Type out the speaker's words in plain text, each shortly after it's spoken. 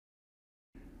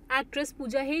Actress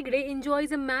Pooja Hegde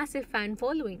enjoys a massive fan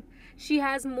following. She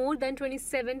has more than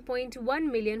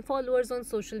 27.1 million followers on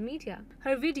social media.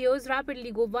 Her videos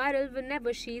rapidly go viral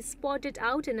whenever she is spotted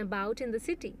out and about in the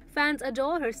city. Fans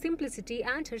adore her simplicity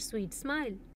and her sweet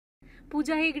smile.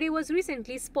 Pooja Hegde was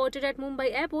recently spotted at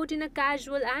Mumbai airport in a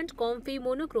casual and comfy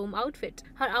monochrome outfit.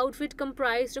 Her outfit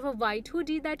comprised of a white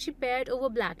hoodie that she paired over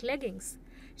black leggings.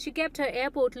 She kept her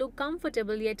airport look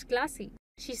comfortable yet classy.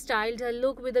 She styled her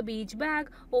look with a beach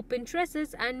bag, open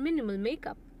tresses and minimal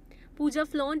makeup. Pooja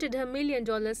flaunted her $1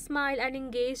 million smile and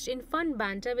engaged in fun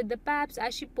banter with the paps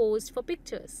as she posed for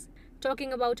pictures.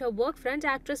 Talking about her work front,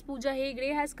 actress Pooja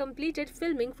Hegde has completed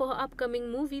filming for her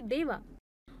upcoming movie Deva.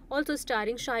 Also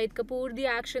starring Shahid Kapoor, the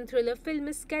action thriller film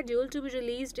is scheduled to be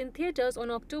released in theatres on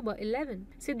October 11.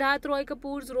 Siddharth Roy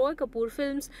Kapoor's Roy Kapoor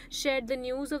Films shared the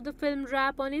news of the film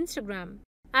wrap on Instagram.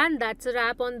 And that's a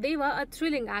wrap on Deva, a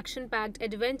thrilling action-packed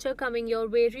adventure coming your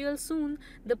way real soon,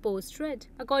 the post read.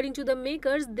 According to the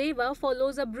makers, Deva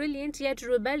follows a brilliant yet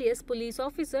rebellious police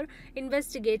officer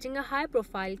investigating a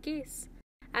high-profile case.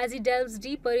 As he delves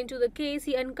deeper into the case,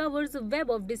 he uncovers a web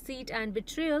of deceit and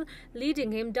betrayal,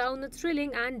 leading him down a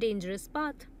thrilling and dangerous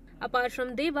path. Apart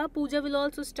from Deva, Pooja will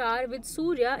also star with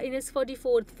Surya in his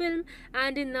 44th film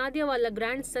and in Nadiawala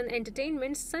grandson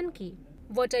Entertainment's Sunki.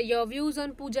 What are your views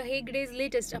on Pooja Hegde's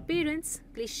latest appearance?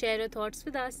 Please share your thoughts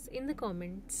with us in the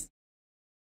comments.